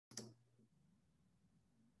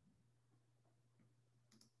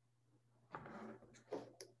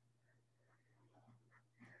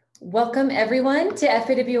Welcome everyone to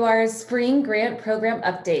FPWR's Spring Grant Program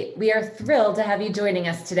Update. We are thrilled to have you joining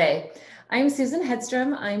us today. I'm Susan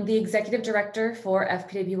Hedstrom. I'm the Executive Director for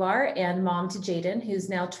FPWR and mom to Jaden, who's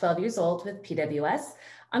now 12 years old with PWS.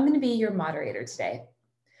 I'm going to be your moderator today.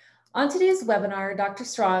 On today's webinar, Dr.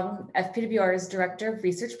 Strong, FPWR's Director of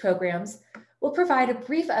Research Programs, will provide a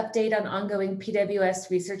brief update on ongoing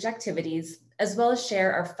PWS research activities, as well as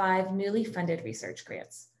share our 5 newly funded research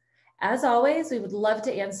grants. As always, we would love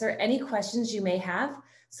to answer any questions you may have,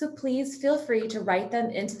 so please feel free to write them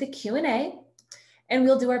into the Q&A, and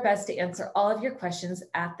we'll do our best to answer all of your questions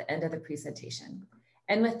at the end of the presentation.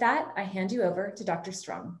 And with that, I hand you over to Dr.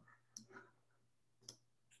 Strong.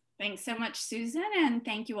 Thanks so much, Susan, and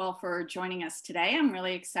thank you all for joining us today. I'm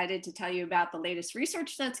really excited to tell you about the latest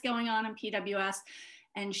research that's going on in PWS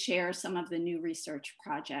and share some of the new research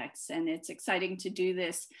projects. And it's exciting to do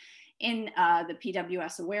this in the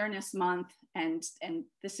PWS Awareness Month. And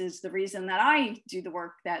this is the reason that I do the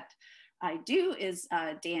work that I do is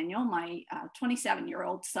Daniel, my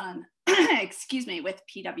 27-year-old son, excuse me, with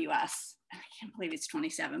PWS. I can't believe it's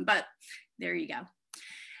 27, but there you go.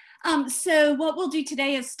 So what we'll do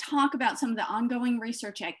today is talk about some of the ongoing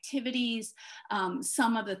research activities,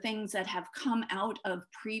 some of the things that have come out of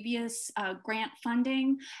previous grant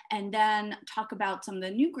funding, and then talk about some of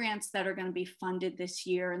the new grants that are going to be funded this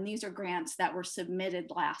year. And these are grants that were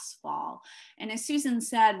submitted last fall. And as Susan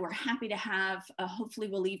said, we're happy to have, hopefully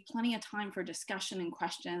we'll leave plenty of time for discussion and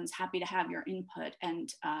questions, happy to have your input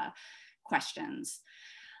and questions.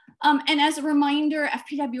 And as a reminder,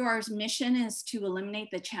 FPWR's mission is to eliminate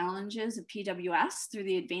the challenges of PWS through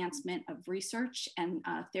the advancement of research and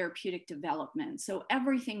therapeutic development. So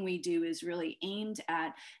everything we do is really aimed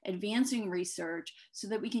at advancing research so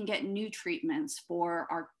that we can get new treatments for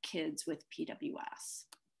our kids with PWS,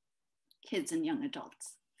 kids and young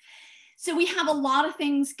adults. So we have a lot of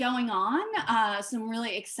things going on, some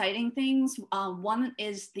really exciting things. One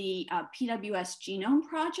is the PWS Genome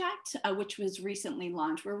Project, which was recently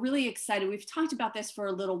launched. We're really excited. We've talked about this for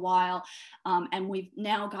a little while, and we've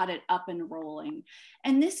now got it up and rolling.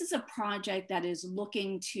 And this is a project that is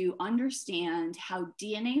looking to understand how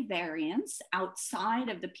DNA variants outside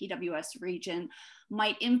of the PWS region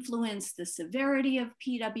might influence the severity of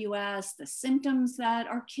PWS, the symptoms that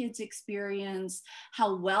our kids experience,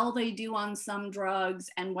 how well they do on some drugs,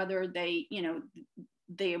 and whether they,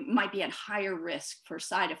 they might be at higher risk for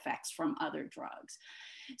side effects from other drugs.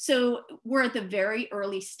 So we're at the very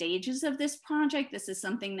early stages of this project. This is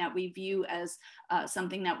something that we view as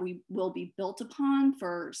something that we will be built upon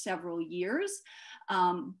for several years.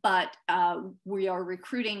 But we are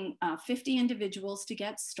recruiting 50 individuals to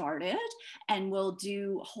get started, and we'll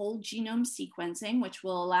do whole genome sequencing, which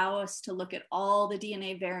will allow us to look at all the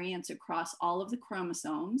DNA variants across all of the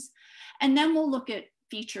chromosomes. And then we'll look at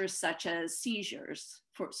features such as seizures.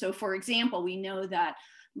 So for example, we know that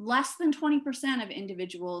less than 20% of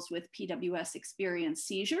individuals with PWS experience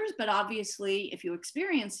seizures, but obviously if you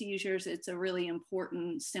experience seizures, it's a really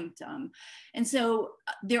important symptom. And so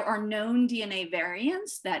there are known DNA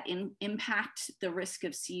variants that impact the risk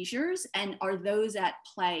of seizures and are those at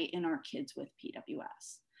play in our kids with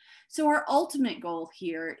PWS. So our ultimate goal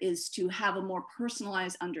here is to have a more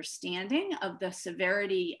personalized understanding of the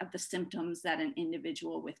severity of the symptoms that an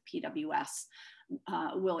individual with PWS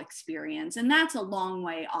will experience. And that's a long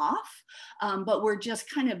way off, but we're just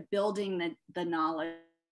kind of building the knowledge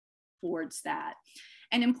towards that.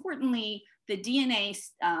 And importantly, the DNA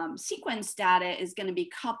sequence data is going to be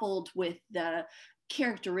coupled with the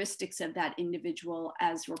characteristics of that individual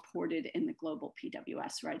as reported in the global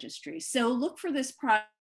PWS registry. So look for this project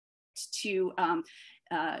to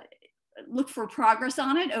look for progress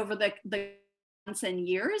on it over the months and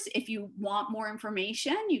years. If you want more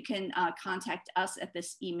information, you can contact us at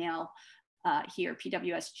this email here,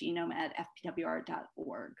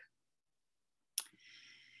 pwsgenome@fpwr.org.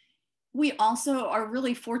 We also are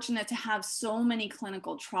really fortunate to have so many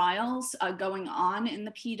clinical trials going on in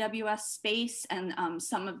the PWS space, and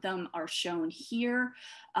some of them are shown here.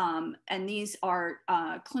 And these are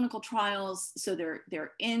clinical trials, so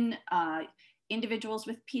they're in individuals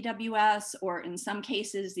with PWS, or in some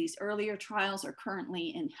cases, these earlier trials are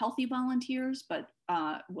currently in healthy volunteers, but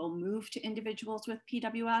will move to individuals with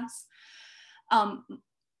PWS.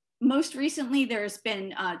 Most recently, there's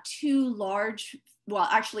been three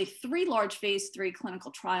large phase 3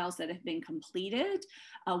 clinical trials that have been completed.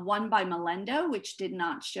 One by Melendo, which did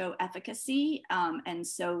not show efficacy, and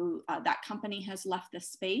so that company has left the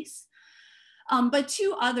space. But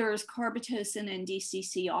two others, carbetocin and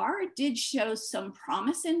DCCR, did show some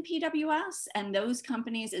promise in PWS, and those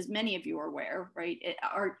companies, as many of you are aware, right,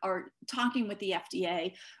 are talking with the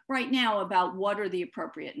FDA right now about what are the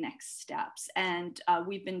appropriate next steps. And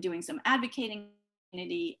we've been doing some advocating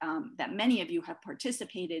that many of you have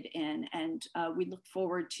participated in, and we look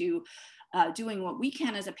forward to doing what we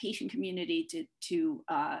can as a patient community to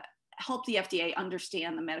help the FDA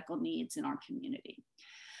understand the medical needs in our community.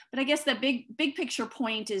 But I guess the big picture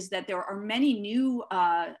point is that there are many new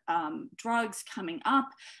drugs coming up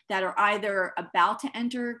that are either about to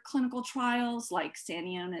enter clinical trials, like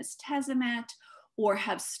Saniona's Tezemet, or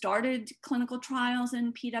have started clinical trials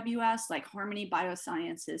in PWS, like Harmony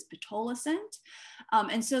Biosciences' pitolisant.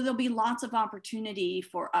 And so there'll be lots of opportunity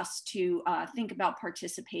for us to think about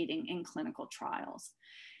participating in clinical trials.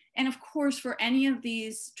 And of course, for any of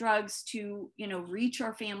these drugs to, reach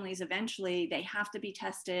our families eventually, they have to be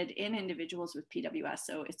tested in individuals with PWS.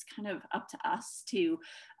 So it's kind of up to us to,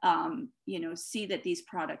 see that these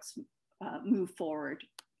products move forward.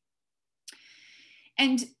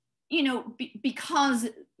 And because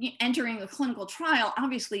entering a clinical trial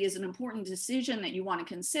obviously is an important decision that you want to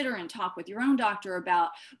consider and talk with your own doctor about,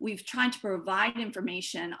 we've tried to provide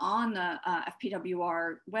information on the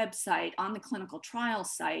FPWR website, on the clinical trial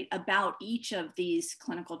site, about each of these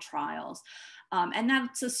clinical trials. And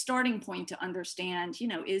that's a starting point to understand,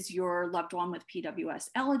 is your loved one with PWS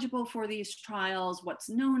eligible for these trials? What's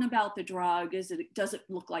known about the drug? Does it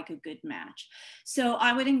look like a good match? So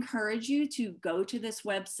I would encourage you to go to this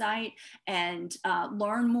website and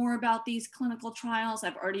learn more about these clinical trials.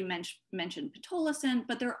 I've already mentioned pitolisant,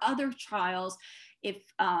 but there are other trials.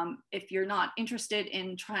 If you're not interested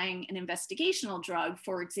in trying an investigational drug,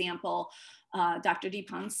 for example, Dr.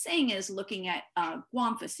 Deepan Singh is looking at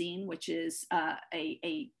guanfacine, which is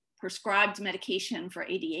a prescribed medication for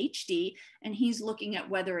ADHD, and he's looking at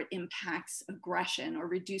whether it impacts aggression or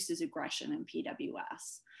reduces aggression in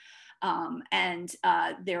PWS.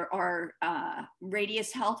 There are,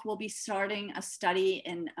 Radius Health will be starting a study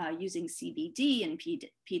in using CBD in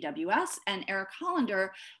PWS, and Eric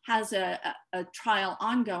Hollander has a trial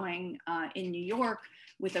ongoing in New York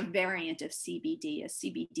with a variant of CBD, a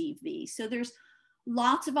CBDV. So there's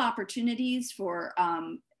lots of opportunities for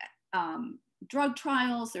drug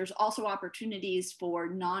trials. There's also opportunities for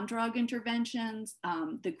non-drug interventions.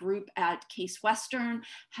 The group at Case Western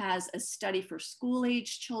has a study for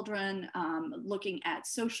school-age children looking at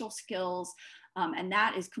social skills, and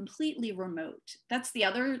that is completely remote. That's the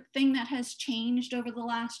other thing that has changed over the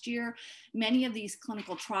last year. Many of these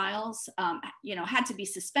clinical trials, had to be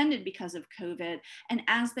suspended because of COVID, and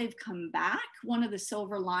as they've come back, one of the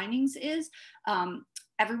silver linings is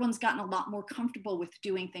everyone's gotten a lot more comfortable with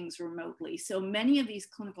doing things remotely. So many of these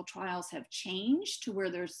clinical trials have changed to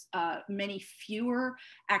where there's many fewer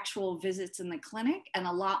actual visits in the clinic and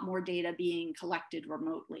a lot more data being collected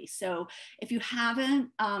remotely. So if you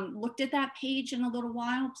haven't looked at that page in a little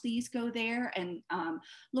while, please go there and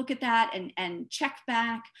look at that and check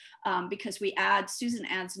back because Susan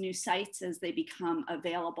adds new sites as they become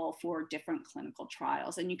available for different clinical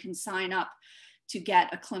trials. And you can sign up to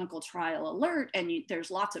get a clinical trial alert, and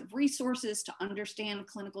there's lots of resources to understand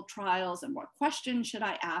clinical trials and what questions should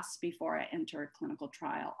I ask before I enter a clinical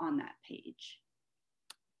trial on that page.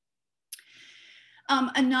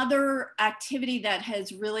 Another activity that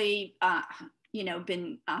has really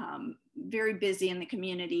been very busy in the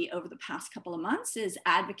community over the past couple of months is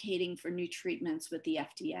advocating for new treatments with the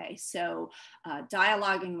FDA. So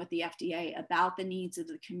dialoguing with the FDA about the needs of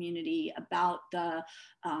the community, about the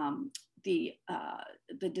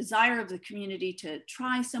desire of the community to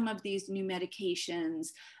try some of these new medications,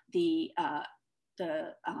 the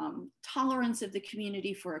tolerance of the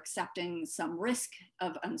community for accepting some risk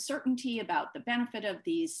of uncertainty about the benefit of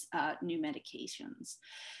these new medications.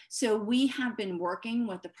 So we have been working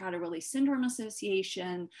with the Prader-Willi Syndrome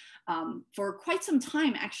Association for quite some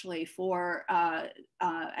time, actually, for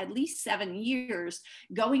at least 7 years,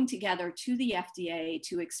 going together to the FDA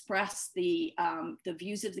to express the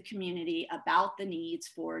views of the community about the needs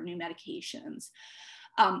for new medications.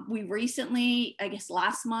 We recently, I guess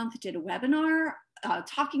last month, did a webinar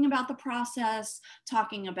talking about the process,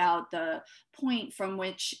 talking about the point from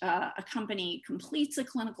which a company completes a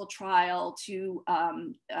clinical trial to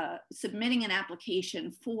submitting an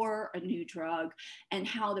application for a new drug, and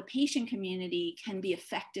how the patient community can be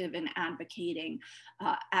effective in advocating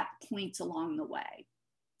at points along the way.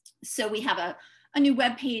 So we have a new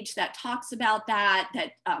webpage that talks about that,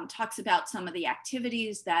 talks about some of the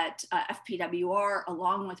activities that FPWR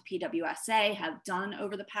along with PWSA have done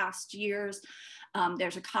over the past years.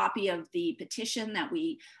 There's a copy of the petition that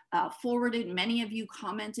we forwarded. Many of you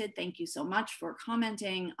commented. Thank you so much for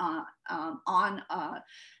commenting on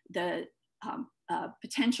the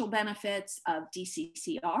potential benefits of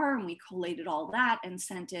DCCR, and we collated all that and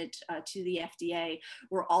sent it to the FDA.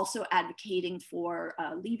 We're also advocating for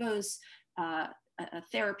Levo's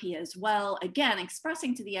therapy as well, again,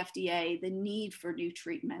 expressing to the FDA the need for new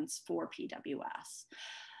treatments for PWS.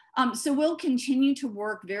 So we'll continue to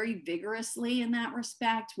work very vigorously in that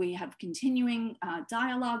respect. We have continuing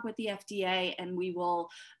dialogue with the FDA, and we will,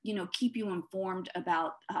 keep you informed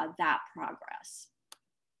about that progress.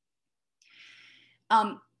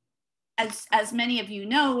 As many of you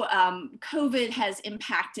know, COVID has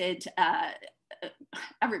impacted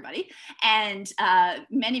everybody, and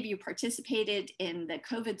many of you participated in the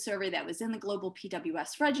COVID survey that was in the Global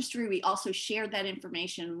PWS Registry. We also shared that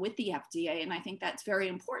information with the FDA, and I think that's very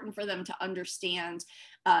important for them to understand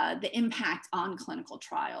the impact on clinical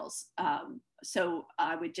trials. So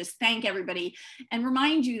I would just thank everybody and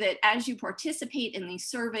remind you that as you participate in these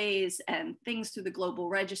surveys and things through the Global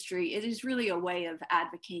Registry, it is really a way of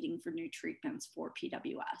advocating for new treatments for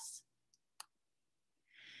PWS.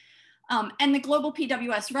 And the Global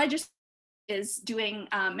PWS Registry is doing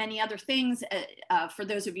many other things. For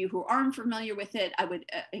those of you who aren't familiar with it, I would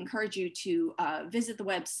encourage you to visit the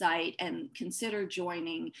website and consider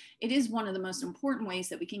joining. It is one of the most important ways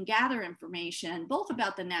that we can gather information, both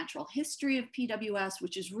about the natural history of PWS,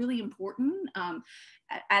 which is really important.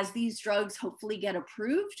 As these drugs hopefully get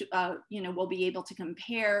approved, we'll be able to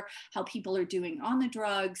compare how people are doing on the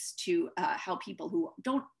drugs to how people who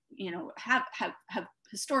don't, have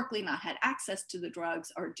historically not had access to the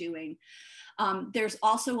drugs are doing. There's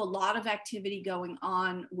also a lot of activity going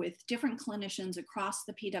on with different clinicians across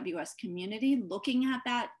the PWS community looking at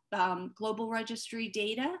that global registry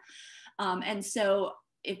data. And so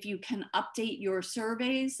if you can update your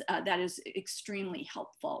surveys, that is extremely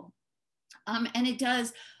helpful. And it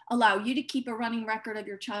does allow you to keep a running record of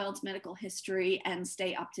your child's medical history and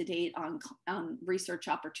stay up to date on research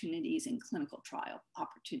opportunities and clinical trial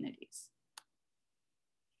opportunities.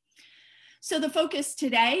 So the focus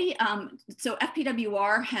today, so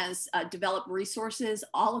FPWR has developed resources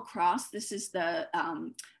all across. This is the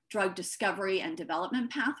drug discovery and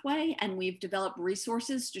development pathway, and we've developed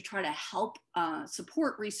resources to try to help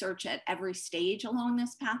support research at every stage along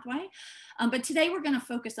this pathway. But today we're going to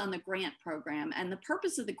focus on the grant program, and the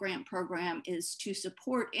purpose of the grant program is to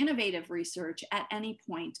support innovative research at any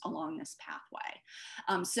point along this pathway.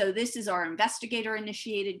 So this is our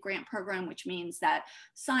investigator-initiated grant program, which means that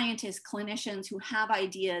scientists, clinicians who have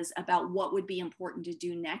ideas about what would be important to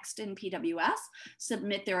do next in PWS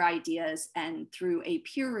submit their ideas, and through a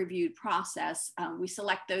peer-reviewed process, we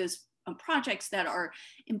select those projects that are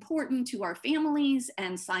important to our families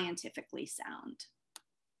and scientifically sound.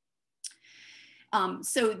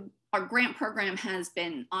 So our grant program has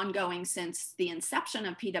been ongoing since the inception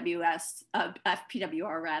of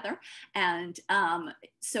FPWR rather. And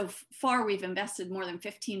so far we've invested more than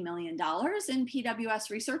 $15 million in PWS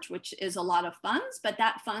research, which is a lot of funds, but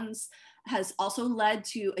that funds has also led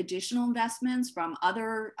to additional investments from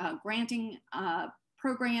other granting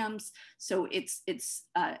programs. So it's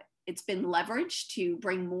been leveraged to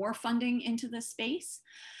bring more funding into the space.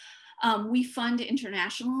 We fund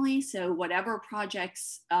internationally, so whatever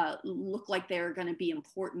projects look like they're going to be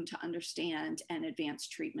important to understand and advance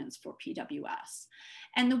treatments for PWS.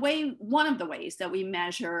 And one of the ways that we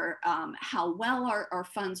measure how well our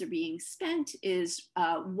funds are being spent is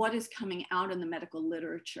what is coming out in the medical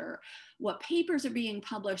literature, what papers are being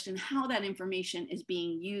published, and how that information is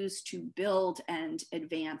being used to build and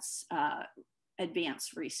advance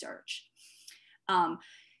research.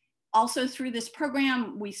 Also through this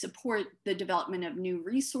program, we support the development of new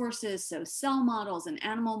resources, so cell models and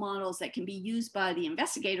animal models that can be used by the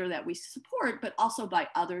investigator that we support, but also by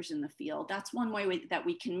others in the field. That's one way that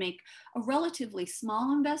we can make a relatively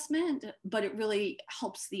small investment, but it really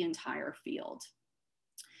helps the entire field.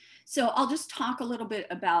 So I'll just talk a little bit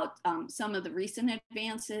about some of the recent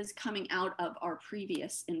advances coming out of our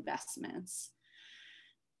previous investments.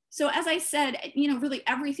 So as I said, really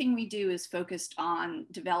everything we do is focused on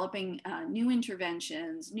developing new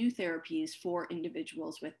interventions, new therapies for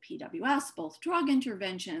individuals with PWS, both drug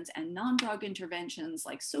interventions and non-drug interventions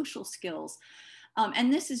like social skills.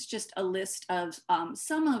 And this is just a list of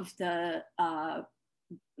some of those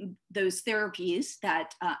therapies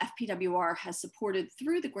that FPWR has supported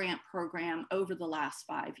through the grant program over the last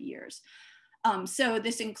 5 years. So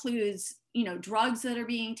this includes drugs that are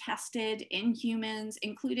being tested in humans,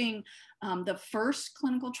 including the first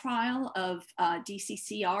clinical trial of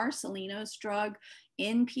DCCR, Soleno's drug,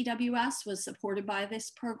 in PWS was supported by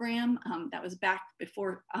this program. That was back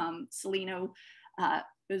before Soleno, it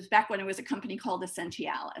was back when it was a company called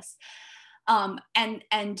Essentialis.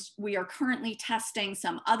 And we are currently testing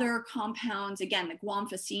some other compounds, again, the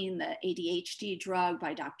guanfacine, the ADHD drug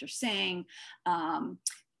by Dr. Singh,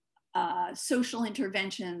 social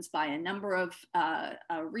interventions by a number of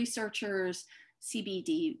researchers,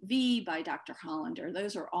 CBDV by Dr. Hollander.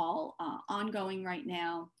 Those are all ongoing right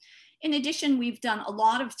now. In addition, we've done a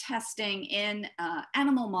lot of testing in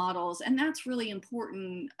animal models, and that's really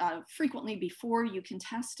important. Frequently, before you can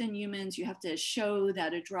test in humans, you have to show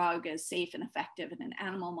that a drug is safe and effective in an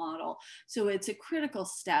animal model. So it's a critical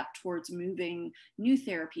step towards moving new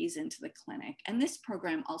therapies into the clinic. And this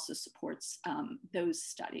program also supports those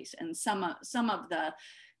studies. And some of the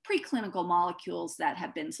preclinical molecules that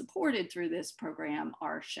have been supported through this program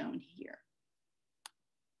are shown here.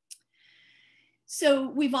 So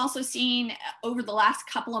we've also seen over the last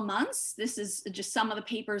couple of months, this is just some of the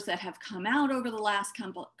papers that have come out over the last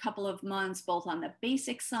couple of months, both on the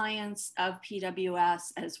basic science of PWS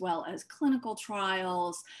as well as clinical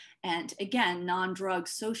trials, and again, non-drug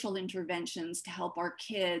social interventions to help our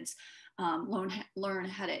kids learn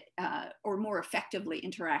how to, or more effectively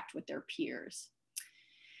interact with their peers.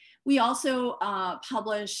 We also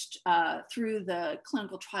published through the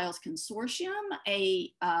Clinical Trials Consortium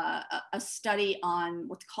a study on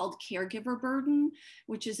what's called caregiver burden,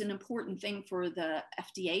 which is an important thing for the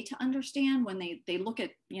FDA to understand when they look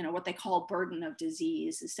at what they call burden of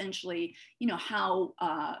disease, essentially how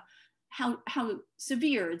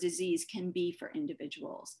severe a disease can be for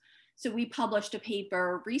individuals. So we published a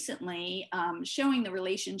paper recently showing the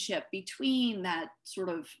relationship between that sort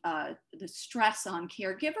of the stress on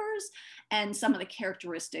caregivers and some of the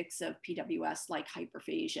characteristics of PWS like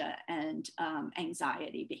hyperphagia and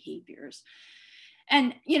anxiety behaviors.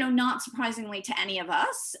 And, not surprisingly to any of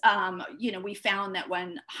us, we found that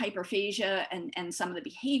when hyperphagia and some of the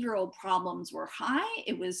behavioral problems were high,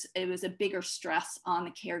 it was a bigger stress on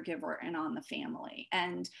the caregiver and on the family.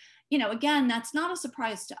 And again, that's not a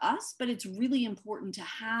surprise to us, but it's really important to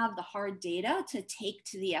have the hard data to take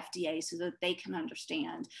to the FDA so that they can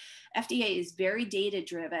understand. FDA is very data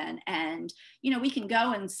driven, and we can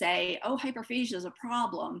go and say, oh, hyperphagia is a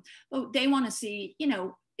problem, but they want to see,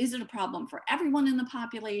 is it a problem for everyone in the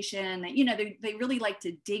population? They really like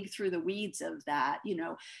to dig through the weeds of that.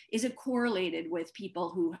 Is it correlated with people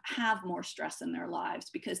who have more stress in their lives?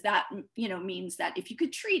 Because that, means that if you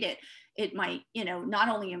could treat it, it might, not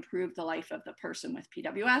only improve the life of the person with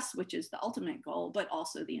PWS, which is the ultimate goal, but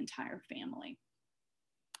also the entire family.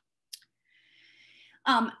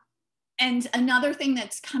 And another thing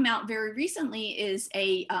that's come out very recently is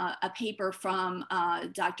a paper from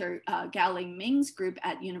Dr. Gaoling Ming's group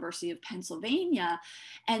at University of Pennsylvania,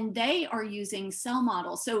 and they are using cell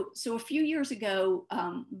models. So a few years ago,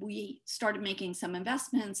 we started making some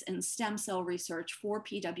investments in stem cell research for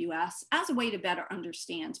PWS as a way to better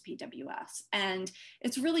understand PWS. And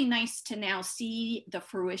it's really nice to now see the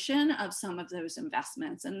fruition of some of those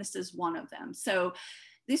investments, and this is one of them. So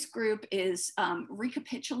this group is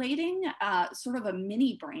recapitulating sort of a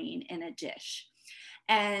mini brain in a dish.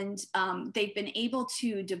 And they've been able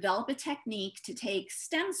to develop a technique to take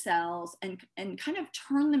stem cells and kind of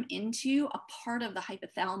turn them into a part of the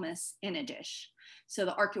hypothalamus in a dish. So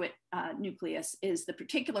the arcuate nucleus is the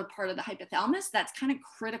particular part of the hypothalamus that's kind of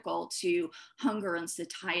critical to hunger and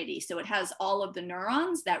satiety. So it has all of the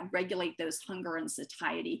neurons that regulate those hunger and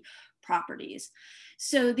satiety properties.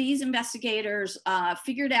 So these investigators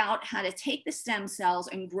figured out how to take the stem cells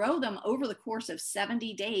and grow them over the course of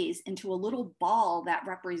 70 days into a little ball that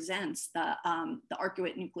represents the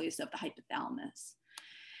arcuate nucleus of the hypothalamus.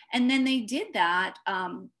 And then they did that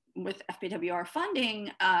with FPWR funding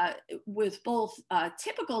with both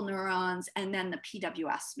typical neurons and then the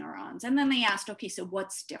PWS neurons. And then they asked, okay, so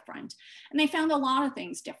what's different? And they found a lot of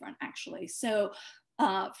things different, actually. So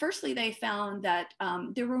firstly, they found that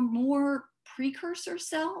there were more precursor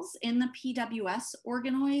cells in the PWS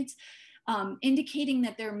organoids, indicating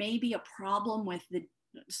that there may be a problem with the,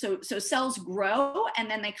 so cells grow and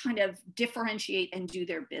then they kind of differentiate and do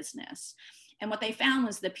their business. And what they found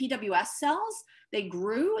was the PWS cells, they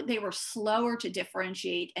grew, they were slower to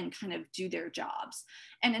differentiate and kind of do their jobs.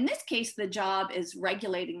 And in this case, the job is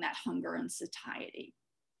regulating that hunger and satiety.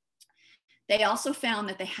 They also found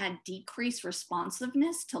that they had decreased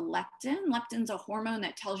responsiveness to leptin. Leptin's a hormone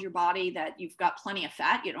that tells your body that you've got plenty of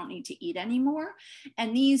fat, you don't need to eat anymore.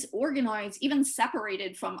 And these organoids, even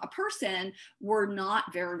separated from a person, were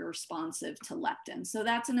not very responsive to leptin. So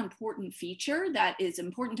that's an important feature that is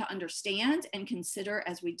important to understand and consider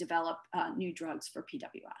as we develop new drugs for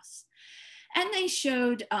PWS. And they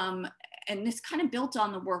showed, and this kind of built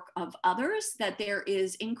on the work of others, that there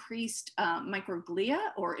is increased microglia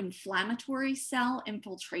or inflammatory cell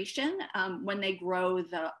infiltration when they grow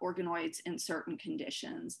the organoids in certain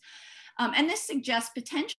conditions. And this suggests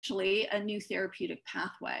potentially a new therapeutic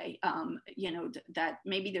pathway, that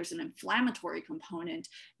maybe there's an inflammatory component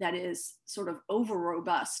that is sort of over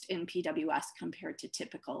robust in PWS compared to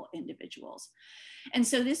typical individuals. And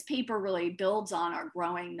so this paper really builds on our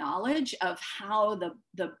growing knowledge of how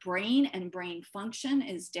the brain and brain function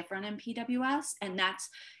is different in PWS. And that's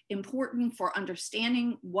important for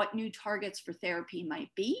understanding what new targets for therapy might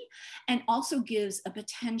be, and also gives a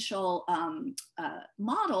potential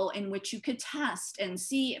model in which you could test and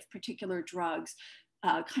see if particular drugs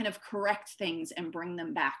kind of correct things and bring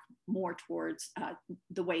them back more towards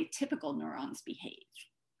the way typical neurons behave.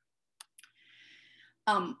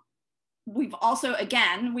 We've also,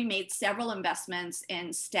 again, we made several investments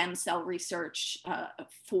in stem cell research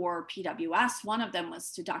for PWS. One of them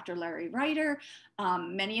was to Dr. Larry Reiter.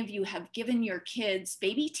 Many of you have given your kids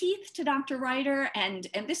baby teeth to Dr. Reiter, and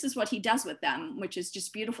this is what he does with them, which is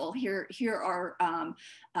just beautiful. Here are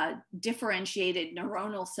differentiated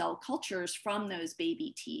neuronal cell cultures from those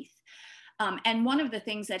baby teeth. And one of the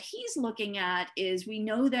things that he's looking at is, we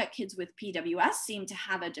know that kids with PWS seem to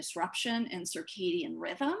have a disruption in circadian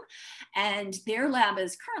rhythm. And their lab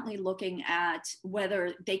is currently looking at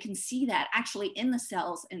whether they can see that actually in the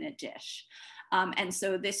cells in a dish. And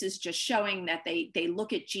so this is just showing that they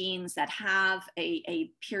look at genes that have a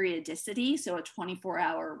periodicity, so a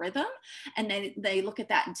 24-hour rhythm, and then they look at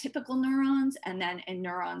that in typical neurons, and then in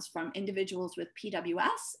neurons from individuals with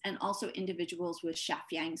PWS and also individuals with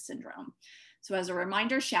Schaff-Yang syndrome. So as a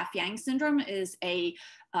reminder, Schaff-Yang syndrome is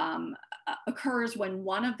occurs when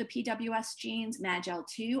one of the PWS genes,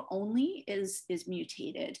 MAGL2 only, is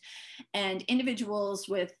mutated. And individuals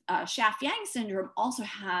with Schaff-Yang syndrome also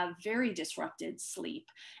have very disrupted sleep.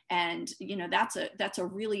 And that's a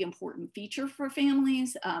really important feature for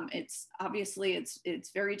families. It's obviously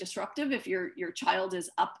it's very disruptive if your child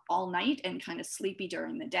is up all night and kind of sleepy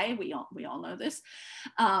during the day. We all know this.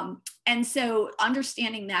 And so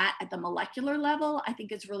understanding that at the molecular level, I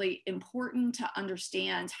think is really important to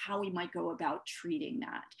understand how we might go about treating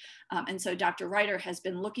that. And so Dr. Reiter has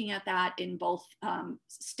been looking at that in both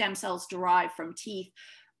stem cells derived from teeth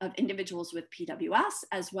of individuals with PWS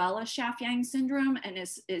as well as Schaff-Yang syndrome, and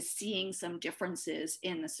is seeing some differences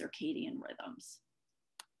in the circadian rhythms.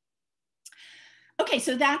 Okay,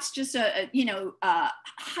 so that's just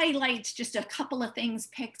highlights just a couple of things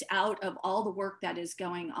picked out of all the work that is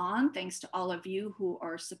going on, thanks to all of you who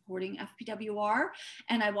are supporting FPWR.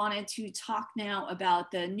 And I wanted to talk now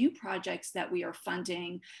about the new projects that we are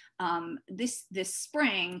funding this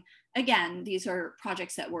spring. Again, these are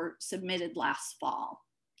projects that were submitted last fall.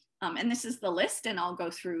 And this is the list, and I'll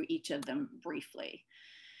go through each of them briefly.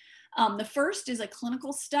 The first is a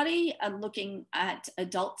clinical study looking at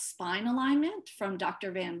adult spine alignment from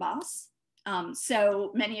Dr. Van Bos.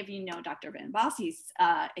 So many of you know Dr. Van Bos.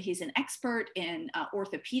 He's an expert in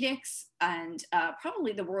orthopedics and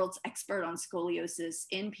probably the world's expert on scoliosis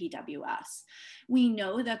in PWS. We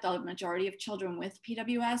know that the majority of children with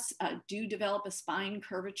PWS do develop a spine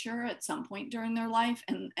curvature at some point during their life,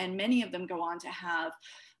 and many of them go on to have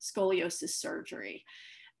scoliosis surgery.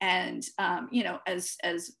 And as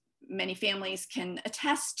many families can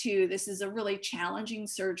attest to, this is a really challenging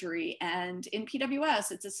surgery, and in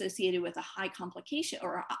PWS it's associated with a high complication,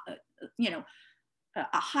 or a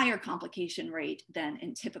higher complication rate than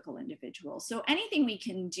in typical individuals. So anything we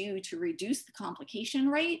can do to reduce the complication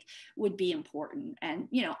rate would be important, and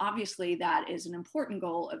obviously that is an important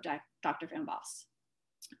goal of Dr. Van Bos.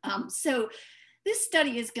 So this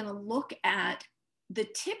study is going to look at the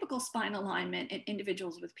typical spine alignment in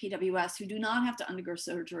individuals with PWS who do not have to undergo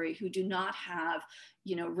surgery, who do not have,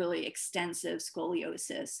 really extensive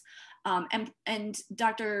scoliosis. And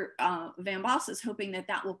Dr. Van Bos is hoping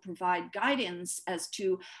that will provide guidance as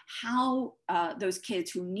to how those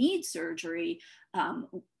kids who need surgery,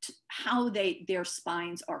 how their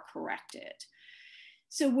spines are corrected.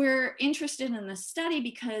 So we're interested in this study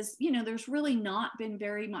because, you know, there's really not been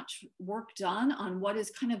very much work done on what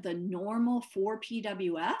is kind of the normal for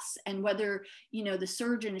PWS and whether, you know, the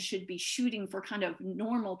surgeon should be shooting for kind of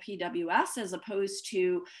normal PWS as opposed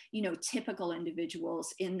to, you know, typical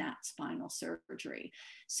individuals in that spinal surgery.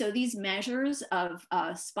 So these measures of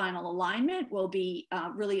spinal alignment will be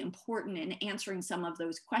really important in answering some of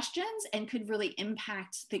those questions and could really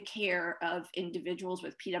impact the care of individuals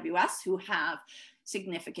with PWS who have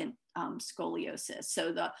significant scoliosis.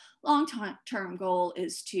 So the long-term goal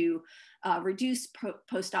is to reduce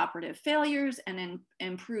post-operative failures and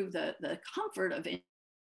improve the comfort of individuals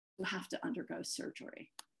who have to undergo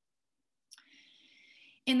surgery.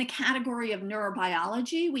 In the category of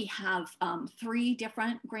neurobiology, we have 3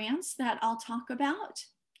 different grants that I'll talk about.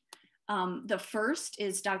 The first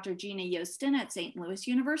is Dr. Gina Yostin at St. Louis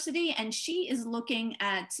University, and she is looking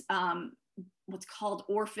at what's called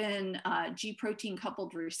orphan G protein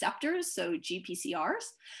coupled receptors, so GPCRs.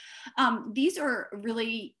 These are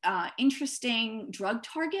really interesting drug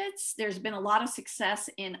targets. There's been a lot of success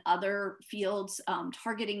in other fields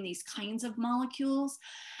targeting these kinds of molecules.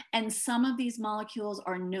 And some of these molecules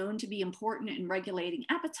are known to be important in regulating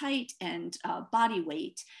appetite and body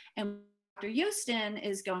weight. And Dr. Yostin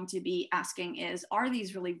is going to be asking is, are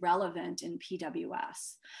these really relevant in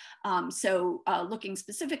PWS? So looking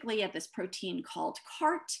specifically at this protein called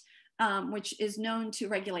CART, which is known to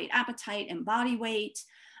regulate appetite and body weight,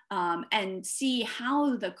 and see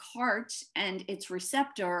how the CART and its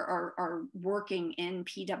receptor are working in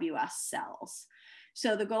PWS cells.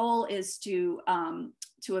 So the goal is to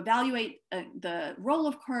evaluate the role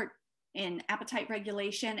of CART in appetite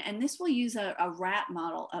regulation, and this will use a rat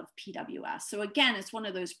model of PWS. So again, it's one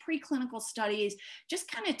of those preclinical studies,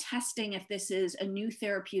 just kind of testing if this is a new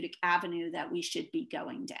therapeutic avenue that we should be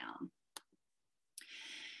going down.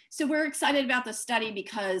 So we're excited about the study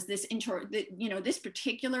because this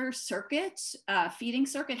particular circuit, feeding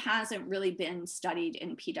circuit, hasn't really been studied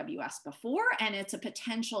in PWS before, and it's a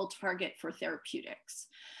potential target for therapeutics.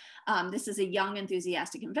 This is a young,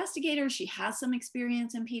 enthusiastic investigator. She has some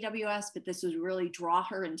experience in PWS, but this would really draw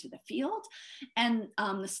her into the field. And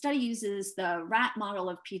the study uses the rat model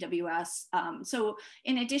of PWS. So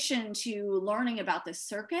in addition to learning about this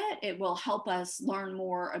circuit, it will help us learn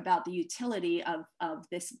more about the utility of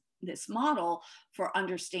this model for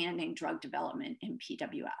understanding drug development in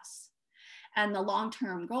PWS. And the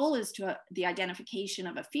long-term goal is the identification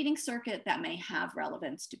of a feeding circuit that may have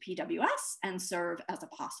relevance to PWS and serve as a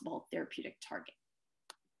possible therapeutic target.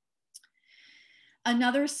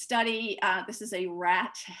 Another study, this is a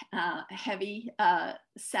rat heavy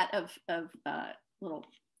set of little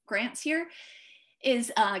grants here,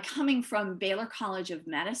 is coming from Baylor College of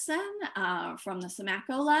Medicine, from the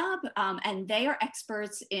Samaco lab, and they are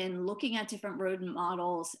experts in looking at different rodent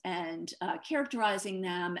models and characterizing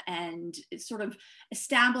them and sort of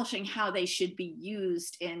establishing how they should be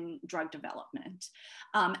used in drug development,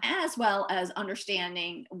 as well as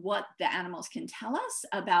understanding what the animals can tell us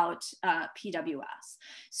about PWS.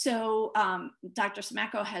 So Dr.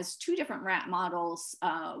 Samaco has 2 different rat models.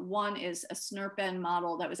 One is a SNRPN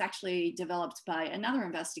model that was actually developed by another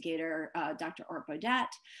investigator, Dr. Art Baudet,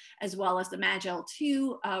 as well as the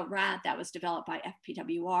MAGEL2 rat that was developed by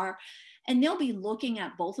FPWR. And they'll be looking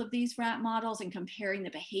at both of these rat models and comparing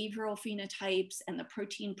the behavioral phenotypes and the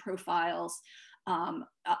protein profiles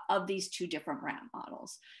of these 2 different rat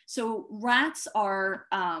models. So rats are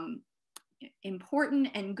important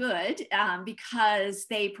and good because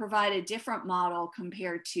they provide a different model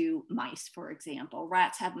compared to mice, for example.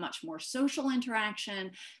 Rats have much more social interaction,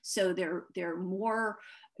 so they're more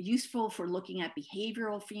useful for looking at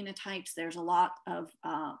behavioral phenotypes. There's a lot of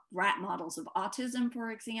rat models of autism, for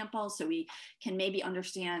example, so we can maybe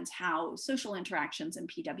understand how social interactions in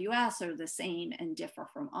PWS are the same and differ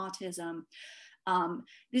from autism.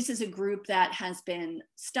 This is a group that has been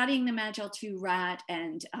studying the MAGEL2 rat,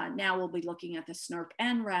 and now we'll be looking at the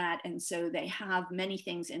SNRPN rat, and so they have many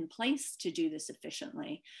things in place to do this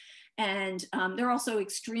efficiently. And they're also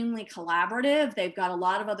extremely collaborative. They've got a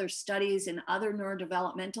lot of other studies in other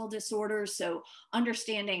neurodevelopmental disorders, so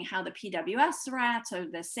understanding how the PWS rats are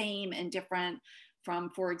the same and different from,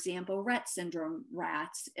 for example, Rett syndrome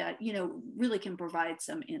rats, really can provide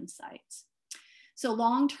some insights. So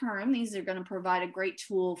long-term, these are going to provide a great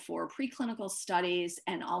tool for preclinical studies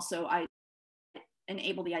and also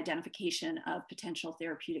enable the identification of potential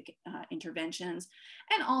therapeutic interventions,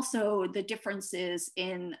 and also the differences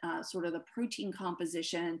in sort of the protein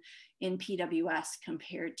composition in PWS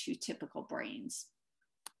compared to typical brains.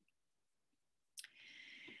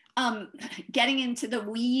 Getting into the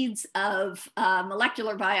weeds of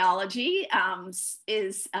molecular biology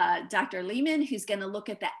is Dr. Lehman, who's going to look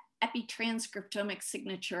at the epitranscriptomic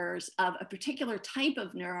signatures of a particular type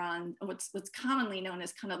of neuron, what's commonly known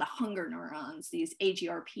as kind of the hunger neurons, these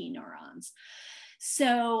AGRP neurons.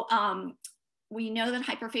 So we know that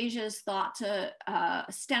hyperphagia is thought to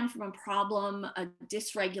stem from a problem, a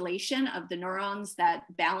dysregulation of the neurons that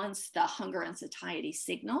balance the hunger and satiety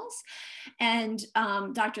signals. And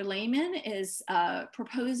Dr. Lehman is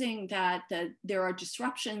proposing that there are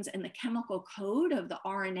disruptions in the chemical code of the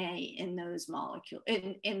RNA in those molecules,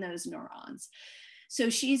 in those neurons. So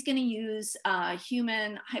she's going to use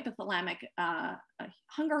human hypothalamic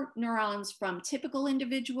hunger neurons from typical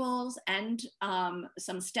individuals and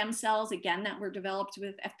some stem cells, again, that were developed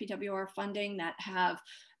with FPWR funding that have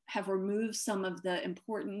removed some of the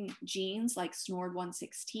important genes like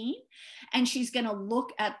SNORD116. And she's going to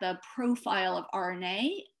look at the profile of RNA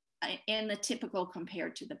in the typical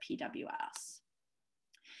compared to the PWS.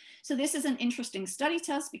 So this is an interesting study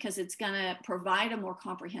test because it's going to provide a more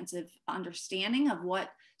comprehensive understanding of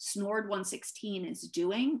what SNORD116 is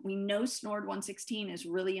doing. We know SNORD116 is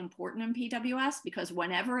really important in PWS because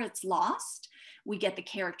whenever it's lost, we get the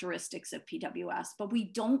characteristics of PWS, but we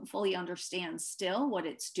don't fully understand still what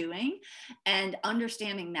it's doing. And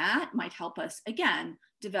understanding that might help us, again,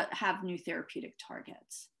 have new therapeutic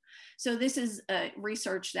targets. So this is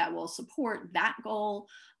research that will support that goal.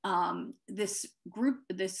 This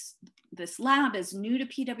lab is new to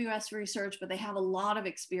PWS research, but they have a lot of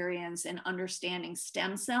experience in understanding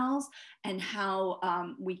stem cells and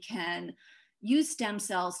how we can use stem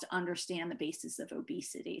cells to understand the basis of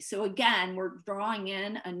obesity. So again, we're drawing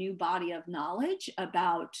in a new body of knowledge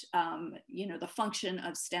about the function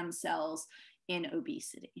of stem cells in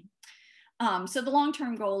obesity. So the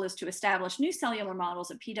long-term goal is to establish new cellular models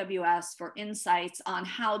of PWS for insights on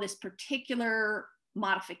how this particular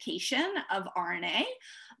modification of RNA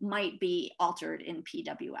might be altered in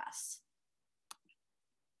PWS.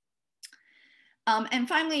 And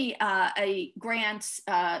finally, a grant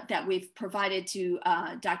that we've provided to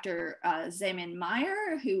Dr. Zeman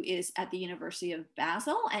Meyer, who is at the University of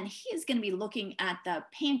Basel, and he is going to be looking at the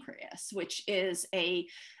pancreas, which is a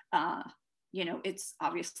it's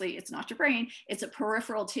obviously, it's not your brain, it's a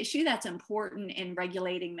peripheral tissue that's important in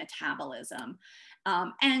regulating metabolism.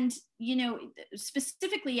 And,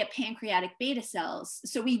 specifically at pancreatic beta cells.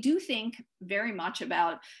 So we do think very much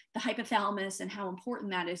about the hypothalamus and how important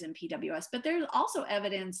that is in PWS, but there's also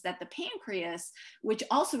evidence that the pancreas, which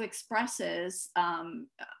also expresses,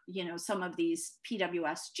 some of these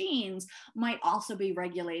PWS genes, might also be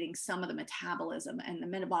regulating some of the metabolism and the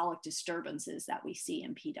metabolic disturbances that we see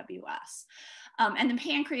in PWS. And the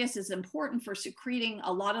pancreas is important for secreting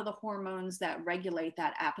a lot of the hormones that regulate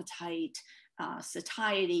that appetite,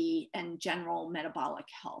 satiety, and general metabolic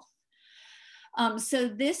health. So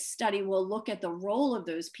this study will look at the role of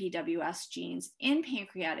those PWS genes in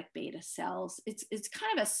pancreatic beta cells. It's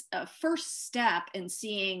kind of a first step in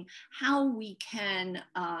seeing how we can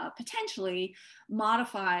potentially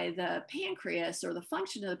modify the pancreas or the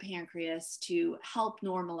function of the pancreas to help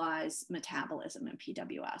normalize metabolism in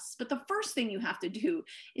PWS. But the first thing you have to do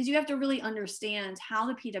is you have to really understand how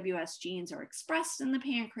the PWS genes are expressed in the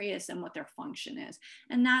pancreas and what their function is.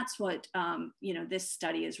 And that's what this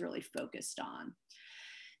study is really focused on.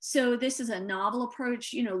 So this is a novel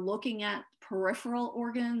approach, looking at peripheral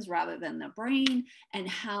organs rather than the brain, and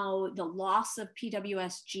how the loss of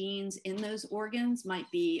PWS genes in those organs might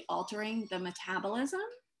be altering the metabolism.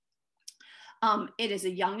 It is a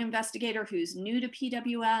young investigator who's new to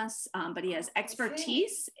PWS, but he has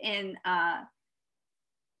expertise in,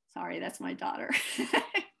 sorry, that's my daughter.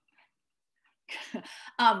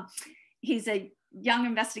 He's a young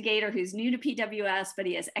investigator who's new to PWS, but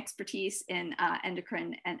he has expertise in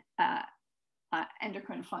endocrine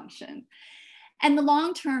function. And the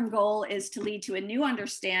long-term goal is to lead to a new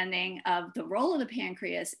understanding of the role of the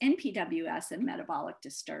pancreas in PWS and metabolic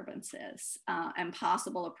disturbances and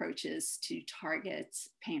possible approaches to target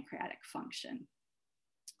pancreatic function.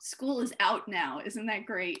 School is out now, isn't that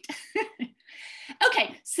great?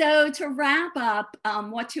 Okay, so to wrap up,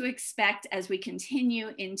 what to expect as we continue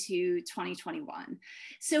into 2021.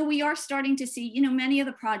 So we are starting to see, many of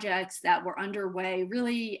the projects that were underway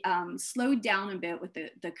really slowed down a bit with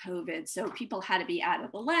the COVID. So people had to be out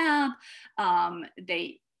of the lab.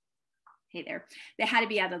 They had to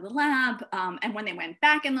be out of the lab. And when they went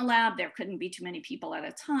back in the lab, there couldn't be too many people at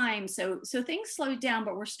a time. So things slowed down,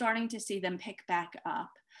 but we're starting to see them pick back up.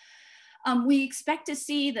 We expect to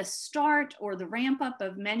see the start or the ramp up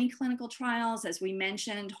of many clinical trials. As we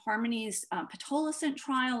mentioned, Harmony's pitolisant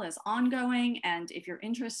trial is ongoing, and if you're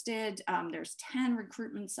interested, there's 10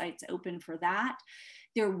 recruitment sites open for that.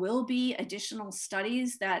 There will be additional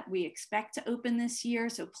studies that we expect to open this year,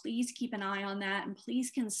 so please keep an eye on that, and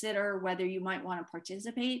please consider whether you might want to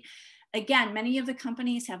participate. Again, many of the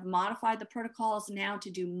companies have modified the protocols now to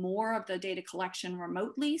do more of the data collection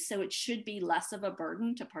remotely, so it should be less of a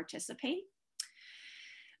burden to participate.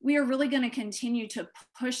 We are really going to continue to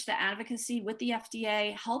push the advocacy with the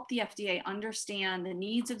FDA, help the FDA understand the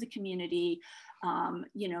needs of the community,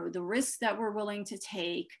 the risks that we're willing to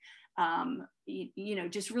take,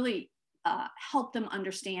 just really help them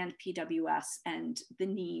understand PWS and the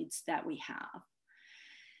needs that we have.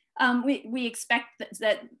 We expect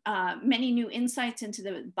that many new insights into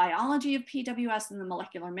the biology of PWS and the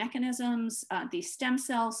molecular mechanisms. These stem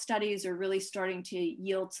cell studies are really starting to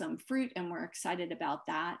yield some fruit, and we're excited about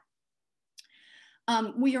that.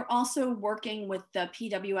 We are also working with the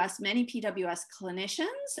many PWS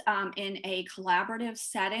clinicians in a collaborative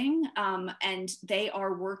setting, and they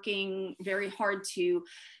are working very hard to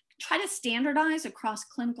try to standardize across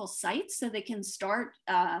clinical sites so they can start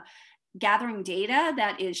gathering data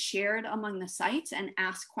that is shared among the sites and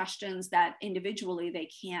ask questions that individually they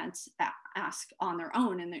can't ask on their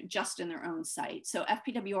own and just in their own site. So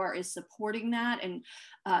FPWR is supporting that and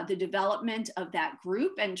the development of that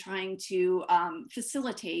group and trying to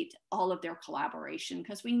facilitate all of their collaboration,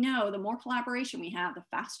 because we know the more collaboration we have, the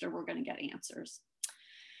faster we're going to get answers.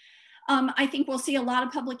 I think we'll see a lot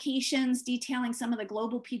of publications detailing some of the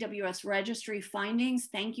global PWS registry findings.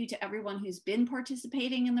 Thank you to everyone who's been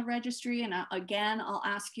participating in the registry. And again, I'll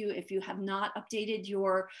ask you, if you have not updated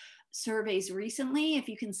your surveys recently, if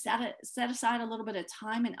you can set aside a little bit of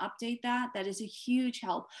time and update that, that is a huge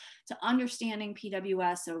help to understanding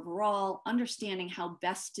PWS overall, understanding how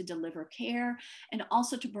best to deliver care, and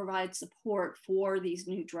also to provide support for these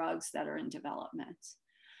new drugs that are in development.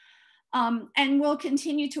 And we'll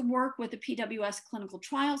continue to work with the PWS Clinical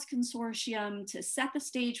Trials Consortium to set the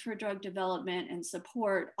stage for drug development and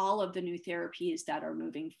support all of the new therapies that are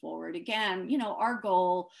moving forward. Again, our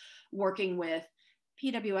goal, working with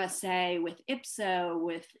PWSA, with IPSO,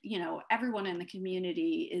 with everyone in the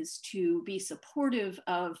community, is to be supportive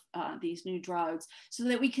of these new drugs so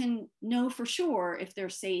that we can know for sure if they're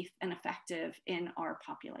safe and effective in our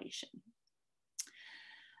population.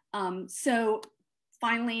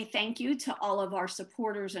 Finally, thank you to all of our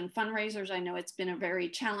supporters and fundraisers. I know it's been a very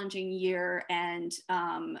challenging year, and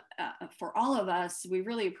for all of us, we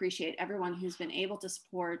really appreciate everyone who's been able to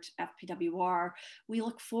support FPWR. We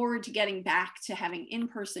look forward to getting back to having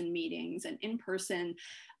in-person meetings and in-person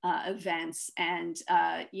events, and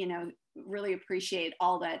really appreciate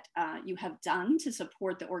all that you have done to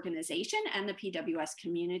support the organization and the PWS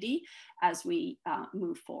community as we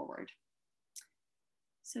move forward.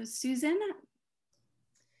 So Susan,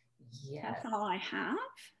 yes, that's all I have.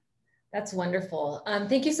 That's wonderful.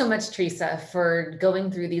 Thank you so much, Teresa, for going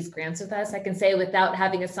through these grants with us. I can say, without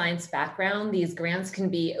having a science background, these grants can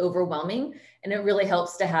be overwhelming, and it really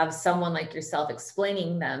helps to have someone like yourself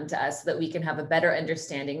explaining them to us so that we can have a better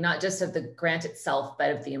understanding, not just of the grant itself, but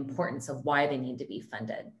of the importance of why they need to be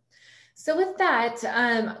funded. So with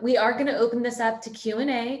that, we are going to open this up to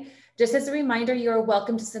Q&A. Just as a reminder, you are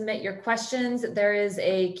welcome to submit your questions. There is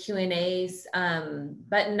a Q&A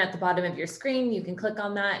button at the bottom of your screen. You can click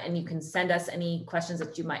on that and you can send us any questions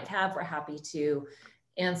that you might have. We're happy to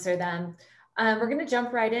answer them. We're going to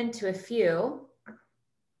jump right into a few.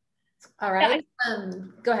 All right,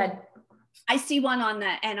 go ahead. I see one on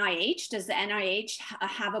the NIH. Does the NIH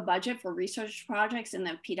have a budget for research projects in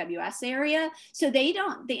the PWS area? So the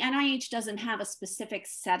NIH doesn't have a specific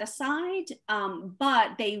set aside,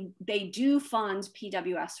 but they do fund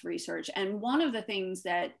PWS research. And one of the things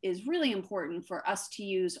that is really important for us to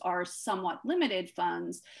use our somewhat limited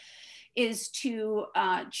funds is to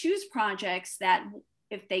choose projects that,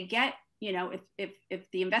 if they get, if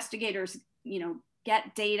the investigators,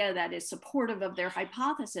 get data that is supportive of their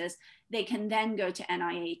hypothesis, they can then go to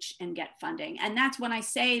NIH and get funding. And that's when I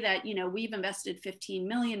say that, we've invested 15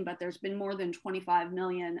 million, but there's been more than 25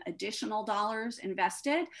 million additional dollars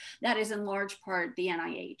invested. That is in large part the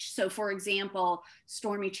NIH. So for example,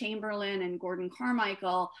 Stormy Chamberlain and Gordon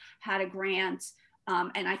Carmichael had a grant,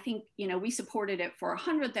 and I think, we supported it for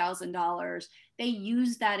 $100,000. they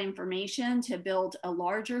use that information to build a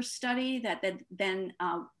larger study that then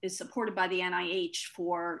is supported by the NIH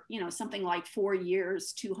for, something like 4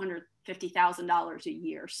 years, $250,000 a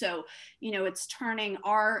year. So, it's turning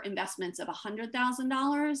our investments of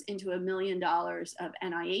 $100,000 into $1 million of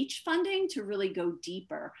NIH funding to really go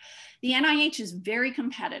deeper. The NIH is very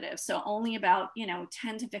competitive. So only about,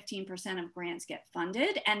 10 to 15% of grants get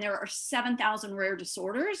funded. And there are 7,000 rare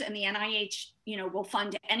disorders, and the NIH, will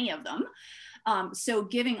fund any of them. So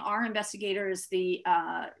giving our investigators the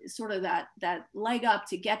sort of that leg up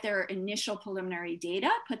to get their initial preliminary data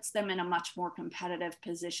puts them in a much more competitive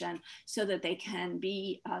position so that they can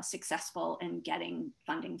be successful in getting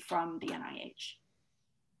funding from the NIH.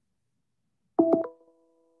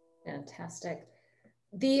 Fantastic.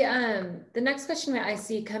 The next question that I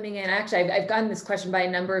see coming in, actually, I've gotten this question by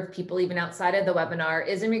a number of people even outside of the webinar,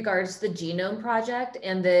 is in regards to the Genome Project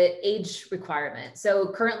and the age requirement.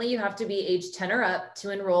 So currently you have to be age 10 or up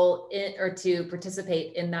to enroll in or to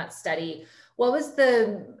participate in that study. What was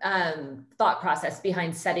the thought process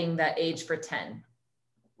behind setting that age for 10?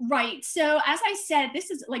 Right. So as I said, this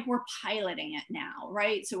is like we're piloting it now,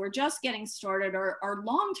 right? So we're just getting started. Our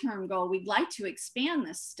long-term goal, we'd like to expand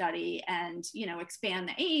this study and, expand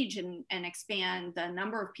the age and expand the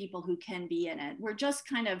number of people who can be in it. We're just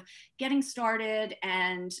kind of getting started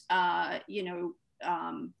and,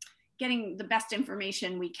 getting the best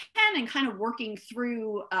information we can and kind of working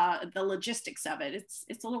through the logistics of it.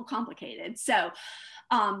 It's a little complicated. So,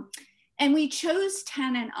 and we chose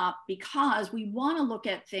 10 and up because we want to look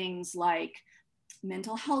at things like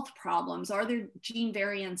mental health problems. Are there gene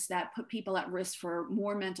variants that put people at risk for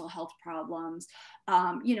more mental health problems?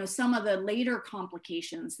 Some of the later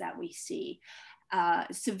complications that we see.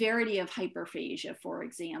 Severity of hyperphagia, for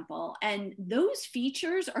example. And those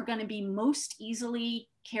features are going to be most easily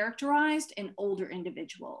characterized in older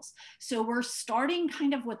individuals. So we're starting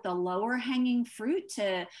kind of with the lower hanging fruit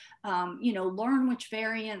to, learn which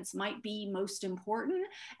variants might be most important.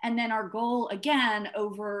 And then our goal, again,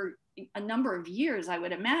 over a number of years, I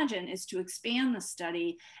would imagine, is to expand the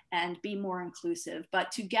study and be more inclusive.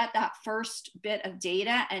 But to get that first bit of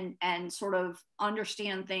data and sort of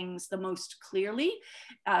understand things the most clearly,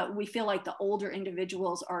 we feel like the older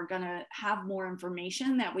individuals are going to have more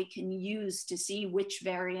information that we can use to see which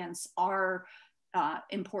variants are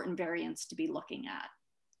important variants to be looking at.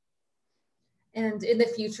 And in the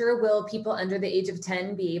future, will people under the age of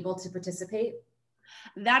 10 be able to participate?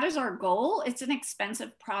 That is our goal. It's an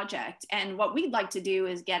expensive project. And what we'd like to do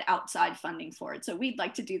is get outside funding for it. So we'd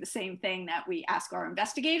like to do the same thing that we ask our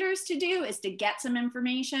investigators to do, is to get some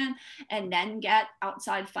information and then get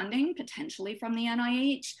outside funding, potentially from the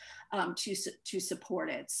NIH, to support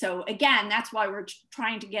it. So again, that's why we're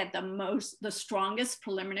trying to get the strongest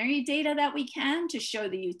preliminary data that we can to show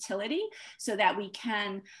the utility so that we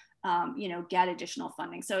can get additional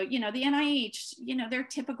funding. So, the NIH, their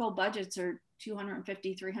typical budgets are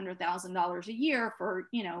 $250,000, $300,000 a year for,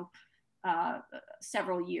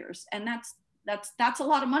 several years. And that's a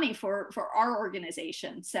lot of money for our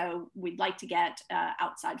organization. So we'd like to get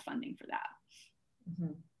outside funding for that.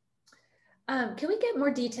 Mm-hmm. Can we get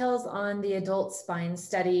more details on the adult spine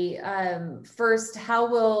study? First, how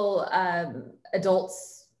will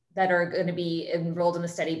adults that are going to be enrolled in the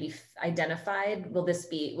study be identified?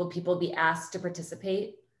 Will people be asked to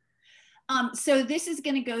participate? So this is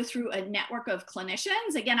going to go through a network of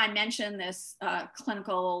clinicians. Again, I mentioned this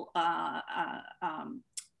clinical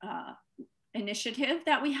initiative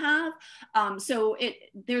that we have. So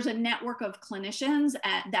there's a network of clinicians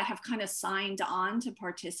that have kind of signed on to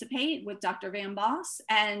participate with Dr. Van Bos.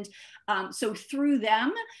 And so through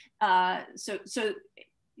them, so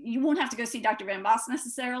you won't have to go see Dr. Van Bos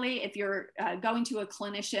necessarily. If you're going to a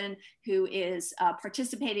clinician who is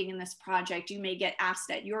participating in this project, you may get asked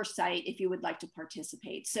at your site if you would like to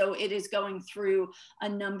participate. So it is going through a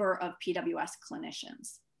number of PWS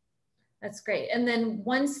clinicians. That's great. And then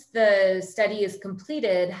once the study is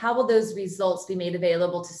completed, how will those results be made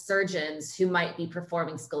available to surgeons who might be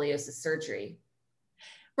performing scoliosis surgery?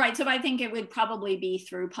 Right. So I think it would probably be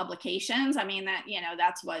through publications. I mean,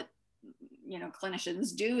 that's what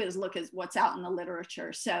clinicians do, is look at what's out in the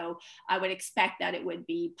literature. So I would expect that it would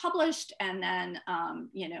be published, and then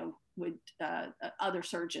other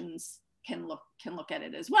surgeons can look at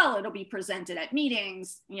it as well. It'll be presented at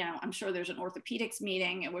meetings. I'm sure there's an orthopedics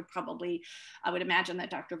meeting. I would imagine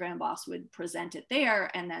that Dr. Van Bos would present it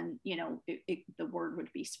there, and then the word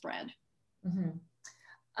would be spread.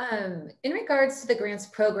 Mm-hmm. In regards to the grants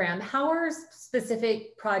program, how are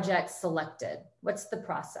specific projects selected? What's the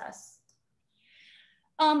process?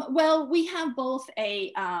 Well, we have both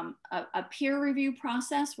a peer review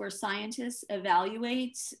process where scientists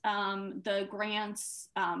evaluate the grants.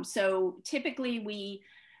 So typically we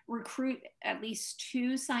recruit at least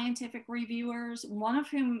 2 scientific reviewers, one of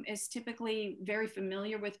whom is typically very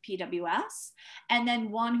familiar with PWS, and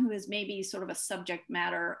then one who is maybe sort of a subject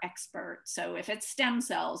matter expert. So if it's stem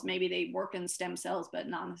cells, maybe they work in stem cells, but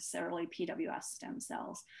not necessarily PWS stem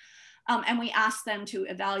cells. And we ask them to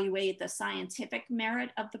evaluate the scientific merit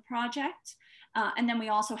of the project. And then we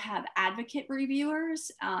also have advocate reviewers,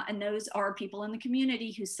 and those are people in the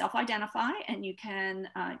community who self-identify, and you can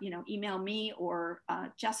email me or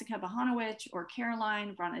Jessica Bahanowicz or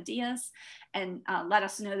Caroline Vrana-Diaz and let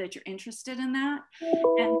us know that you're interested in that.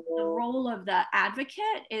 And the role of the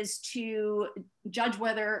advocate is to judge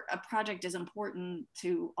whether a project is important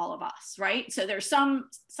to all of us, right? So there's some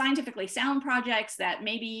scientifically sound projects that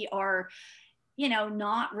maybe are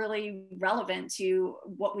not really relevant to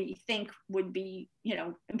what we think would be,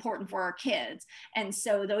 important for our kids. And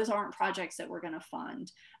so those aren't projects that we're going to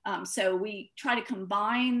fund. So we try to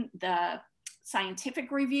combine the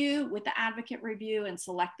scientific review with the advocate review and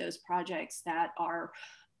select those projects that are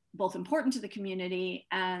both important to the community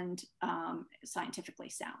and scientifically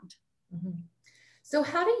sound. Mm-hmm. So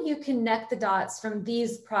how do you connect the dots from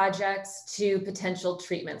these projects to potential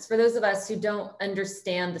treatments? For those of us who don't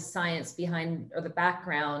understand the science behind or the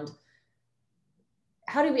background,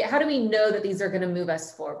 how do we know that these are going to move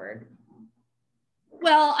us forward?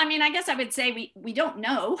 Well, I mean, I guess I would say we don't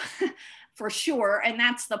know for sure. And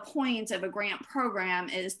that's the point of a grant program,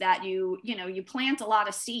 is that you plant a lot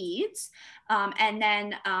of seeds and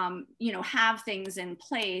then, have things in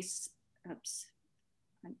place. Oops.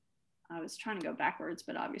 I was trying to go backwards,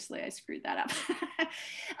 but obviously I screwed that up.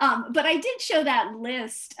 But I did show that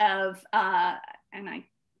list of, and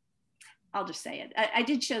I'll just say it. I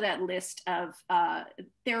did show that list of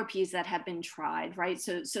therapies that have been tried, right?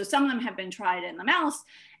 So some of them have been tried in the mouse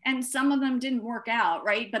and some of them didn't work out,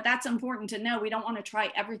 right? But that's important to know. We don't want to try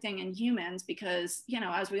everything in humans because,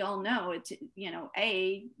 as we all know, it's,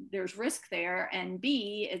 A, there's risk there, and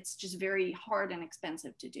B, it's just very hard and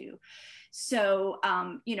expensive to do. So,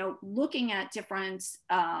 looking at different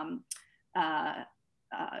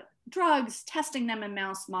drugs, testing them in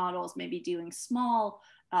mouse models, maybe doing small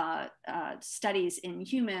studies in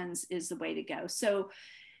humans is the way to go. So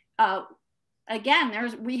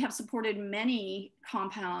again, we have supported many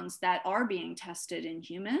compounds that are being tested in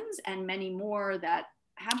humans and many more that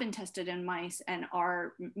have been tested in mice and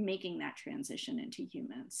are making that transition into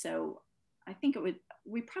humans. So I think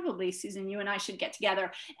we probably, Susan, you and I should get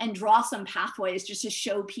together and draw some pathways just to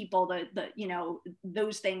show people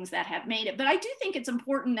those things that have made it. But I do think it's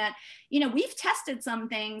important that, we've tested some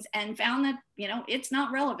things and found that, it's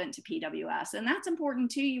not relevant to PWS. And that's important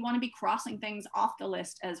too. You want to be crossing things off the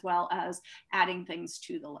list as well as adding things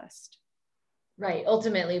to the list. Right.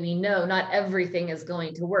 Ultimately, we know not everything is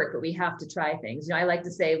going to work, but we have to try things. I like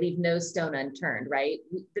to say, leave no stone unturned, right?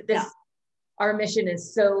 Our mission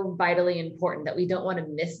is so vitally important that we don't want to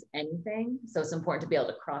miss anything. So it's important to be able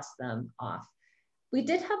to cross them off. We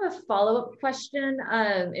did have a follow-up question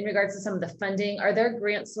in regards to some of the funding. Are there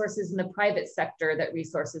grant sources in the private sector that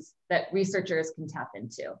researchers can tap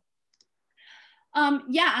into?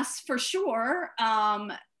 Yes, for sure.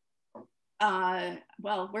 Well,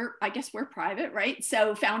 I guess we're private, right?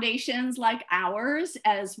 So foundations like ours,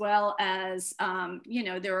 as well as,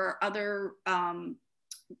 there are other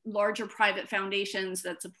larger private foundations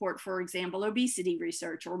that support, for example, obesity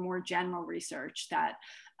research or more general research that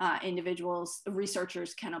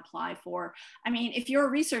researchers can apply for. I mean, if you're a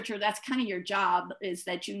researcher, that's kind of your job, is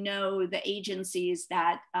that the agencies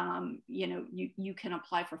that you can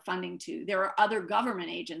apply for funding to. There are other government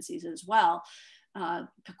agencies as well.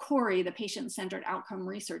 PCORI, the Patient-Centered Outcome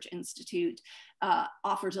Research Institute,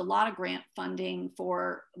 offers a lot of grant funding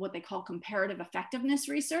for what they call comparative effectiveness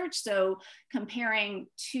research. So comparing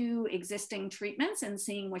 2 existing treatments and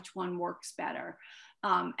seeing which one works better.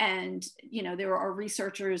 And there are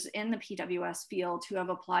researchers in the PWS field who have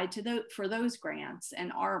applied for those grants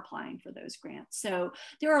and are applying for those grants. So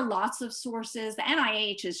there are lots of sources. The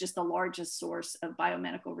NIH is just the largest source of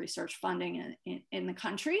biomedical research funding in the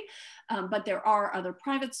country, but there are other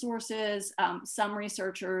private sources. Some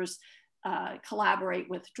researchers collaborate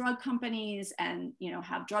with drug companies and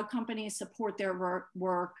have drug companies support their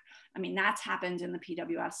work. I mean, that's happened in the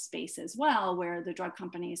PWS space as well, where the drug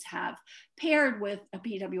companies have paired with a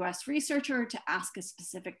PWS researcher to ask a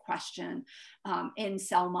specific question in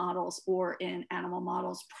cell models or in animal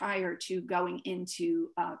models prior to going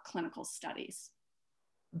into clinical studies.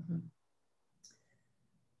 Mm-hmm.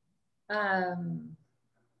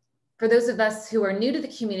 For those of us who are new to the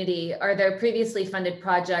community, are there previously funded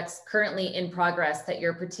projects currently in progress that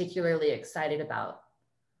you're particularly excited about?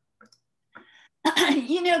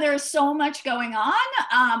 You know, there's so much going on.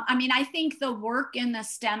 I mean, I think the work in the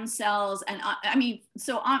stem cells, and I mean,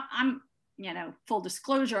 so I'm, you know, full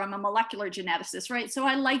disclosure, I'm a molecular geneticist, right? So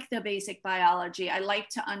I like the basic biology. I like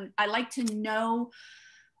to know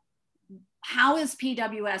how is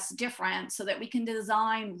PWS different so that we can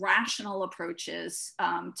design rational approaches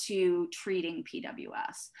to treating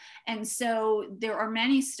PWS. And so there are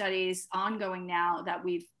many studies ongoing now that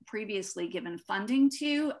we've previously given funding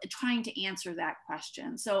to, trying to answer that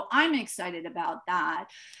question. So I'm excited about that.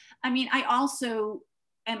 I mean, I also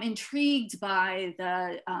am intrigued by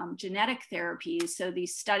the genetic therapies. So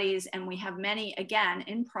these studies, and we have many, again,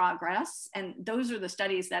 in progress. And those are the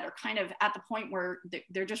studies that are kind of at the point where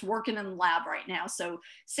they're just working in the lab right now. So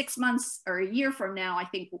 6 months or a year from now, I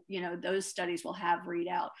think, you know, those studies will have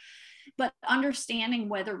readout. But understanding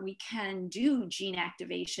whether we can do gene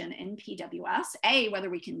activation in PWS, A, whether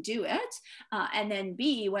we can do it, and then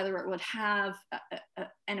B, whether it would have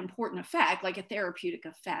an important effect, like a therapeutic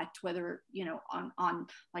effect, whether, you know, on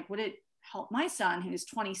like, would it help my son who's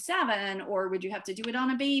 27, or would you have to do it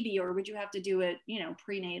on a baby, or would you have to do it, you know,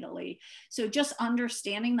 prenatally? So just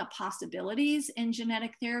understanding the possibilities in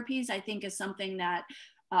genetic therapies, I think, is something that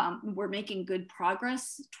we're making good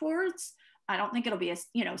progress towards. I don't think it'll be as,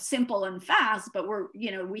 you know, simple and fast, but we're,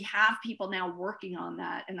 you know, we have people now working on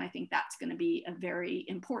that. And I think that's going to be a very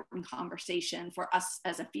important conversation for us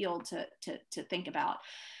as a field to think about.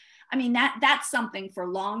 I mean, that's something for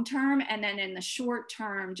long term. And then in the short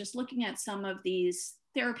term, just looking at some of these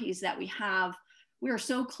therapies that we have, we are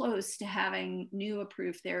so close to having new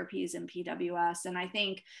approved therapies in PWS. And I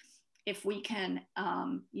think if we can,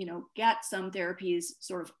 you know, get some therapies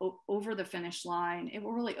sort of over the finish line, it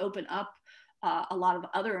will really open up a lot of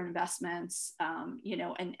other investments, you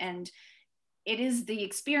know, and it is the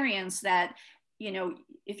experience that, you know,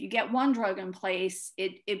 if you get one drug in place,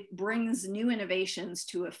 it brings new innovations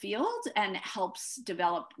to a field and helps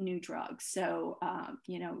develop new drugs. So,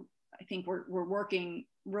 you know, I think we're working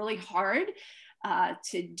really hard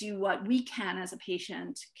to do what we can as a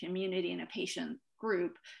patient community and a patient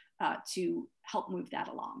group to help move that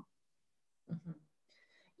along. Mm-hmm.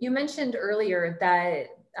 You mentioned earlier that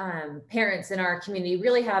parents in our community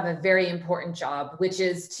really have a very important job, which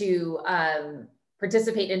is to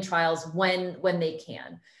participate in trials when they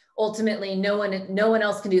can. Ultimately, no one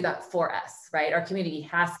else can do that for us, right? Our community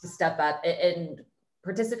has to step up and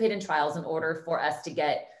participate in trials in order for us to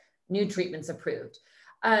get new treatments approved.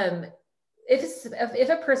 If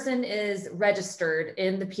a person is registered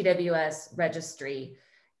in the PWS registry,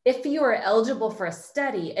 if you are eligible for a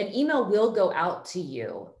study, an email will go out to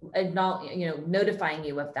you, notifying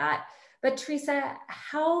you of that. But Teresa,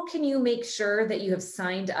 how can you make sure that you have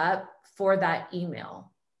signed up for that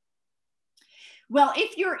email? Well,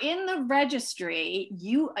 if you're in the registry,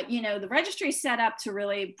 you know, the registry is set up to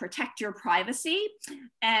really protect your privacy.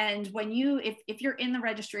 And when if you're in the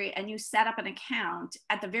registry and you set up an account,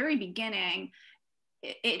 at the very beginning,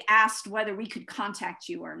 it asked whether we could contact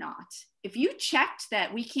you or not. If you checked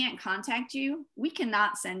that we can't contact you, we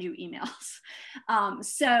cannot send you emails.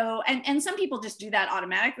 So, and some people just do that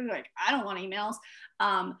automatically, like, I don't want emails.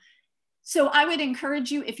 So I would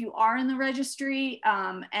encourage you, if you are in the registry,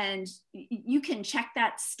 and you can check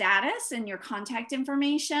that status and your contact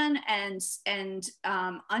information and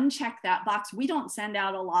uncheck that box. We don't send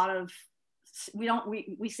out a lot of,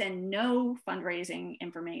 we send no fundraising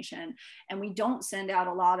information, and we don't send out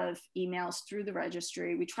a lot of emails through the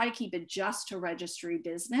registry. We try to keep it just to registry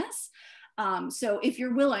business. So if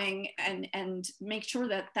you're willing, and make sure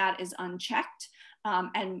that that is unchecked,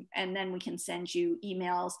 and then we can send you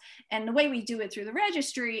emails. And the way we do it through the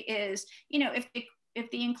registry is, you know, if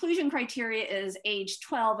the inclusion criteria is age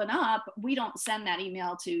 12 and up, we don't send that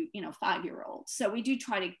email to, you know, 5-year-olds. So we do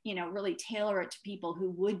try to, you know, really tailor it to people who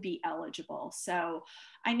would be eligible. So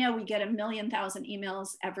I know we get 1,000,000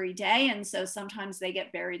 emails every day, and so sometimes they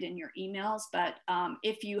get buried in your emails. But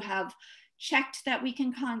if you have checked that we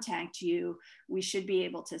can contact you, we should be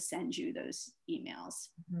able to send you those emails.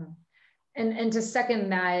 Mm-hmm. And to second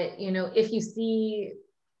that, you know, if you see,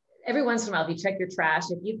 every once in a while, if you check your trash,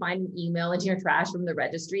 if you find an email in your trash from the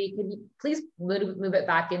registry, can you please move it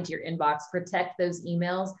back into your inbox, protect those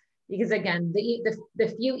emails? Because again,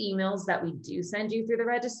 the few emails that we do send you through the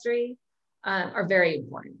registry are very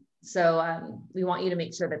important. So we want you to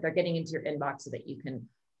make sure that they're getting into your inbox so that you can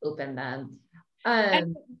open them.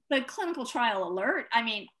 And the clinical trial alert, I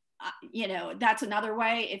mean, you know, that's another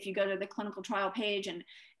way. If you go to the clinical trial page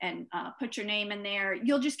and put your name in there,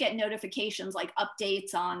 you'll just get notifications like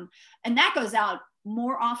updates on, and that goes out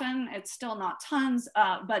more often. It's still not tons,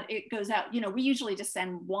 but it goes out, you know, we usually just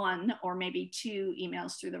send 1 or maybe 2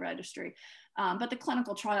 emails through the registry. But the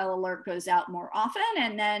clinical trial alert goes out more often.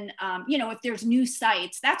 And then, you know, if there's new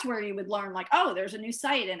sites, that's where you would learn like, oh, there's a new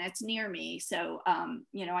site and it's near me. So,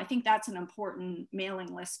 you know, I think that's an important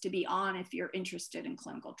mailing list to be on if you're interested in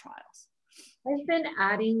clinical trials. I've been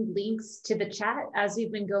adding links to the chat as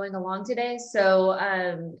we've been going along today. So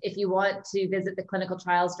if you want to visit the clinical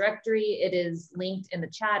trials directory, it is linked in the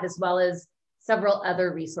chat, as well as several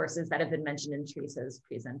other resources that have been mentioned in Teresa's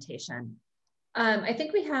presentation. I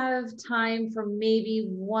think we have time for maybe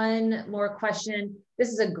one more question. This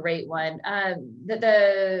is a great one.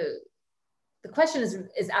 The question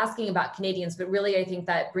is asking about Canadians, but really I think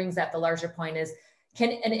that brings up the larger point is,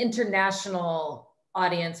 can an international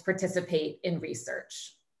audience participate in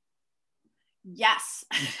research? Yes,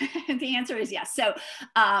 the answer is yes. So,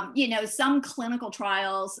 you know, some clinical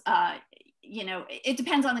trials, you know, it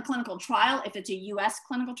depends on the clinical trial. If it's a US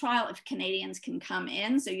clinical trial, if Canadians can come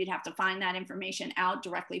in, so you'd have to find that information out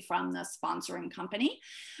directly from the sponsoring company.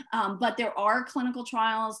 But there are clinical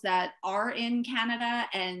trials that are in Canada,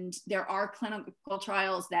 and there are clinical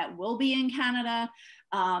trials that will be in Canada.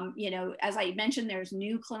 You know, as I mentioned, there's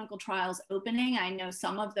new clinical trials opening. I know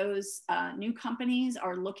some of those new companies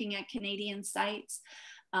are looking at Canadian sites.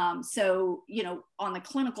 So, you know, on the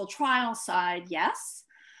clinical trial side, yes.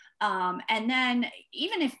 And then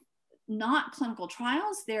even if not clinical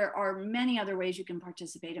trials, there are many other ways you can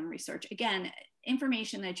participate in research. Again,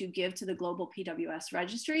 information that you give to the Global PWS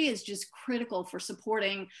Registry is just critical for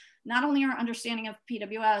supporting not only our understanding of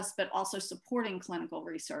PWS, but also supporting clinical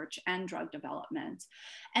research and drug development.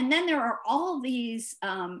 And then there are all these,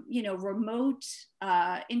 you know, remote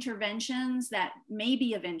interventions that may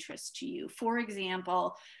be of interest to you. For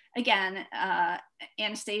example, again,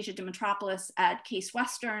 Anastasia Dimitropoulos at Case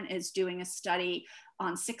Western is doing a study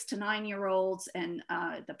on 6 to 9-year-olds, and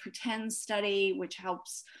the PRETEND study, which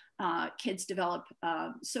helps kids develop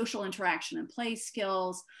social interaction and play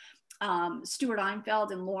skills. Stuart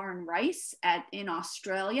Einfeld and Lauren Rice in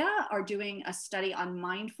Australia are doing a study on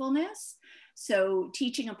mindfulness. So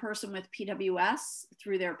teaching a person with PWS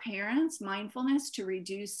through their parents mindfulness to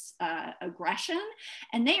reduce aggression.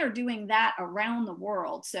 And they are doing that around the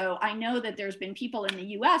world. So I know that there's been people in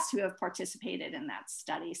the US who have participated in that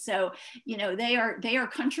study. So, you know, they are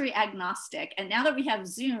country agnostic. And now that we have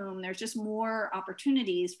Zoom, there's just more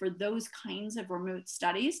opportunities for those kinds of remote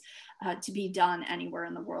studies to be done anywhere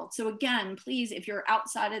in the world. So again, please, if you're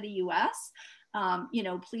outside of the US, you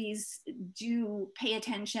know, please do pay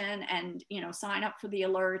attention and, you know, sign up for the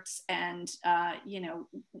alerts, and, you know,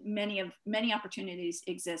 many opportunities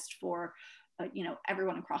exist for, you know,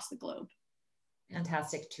 everyone across the globe.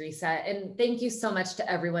 Fantastic, Teresa. And thank you so much to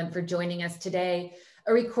everyone for joining us today.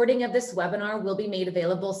 A recording of this webinar will be made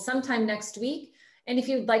available sometime next week. And if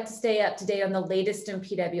you'd like to stay up to date on the latest in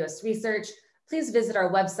PWS research, please visit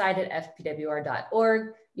our website at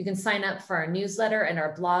fpwr.org. You can sign up for our newsletter and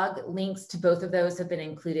our blog. Links to both of those have been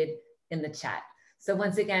included in the chat. So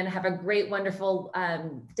once again, have a great, wonderful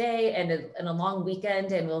day and a long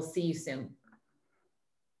weekend, and we'll see you soon.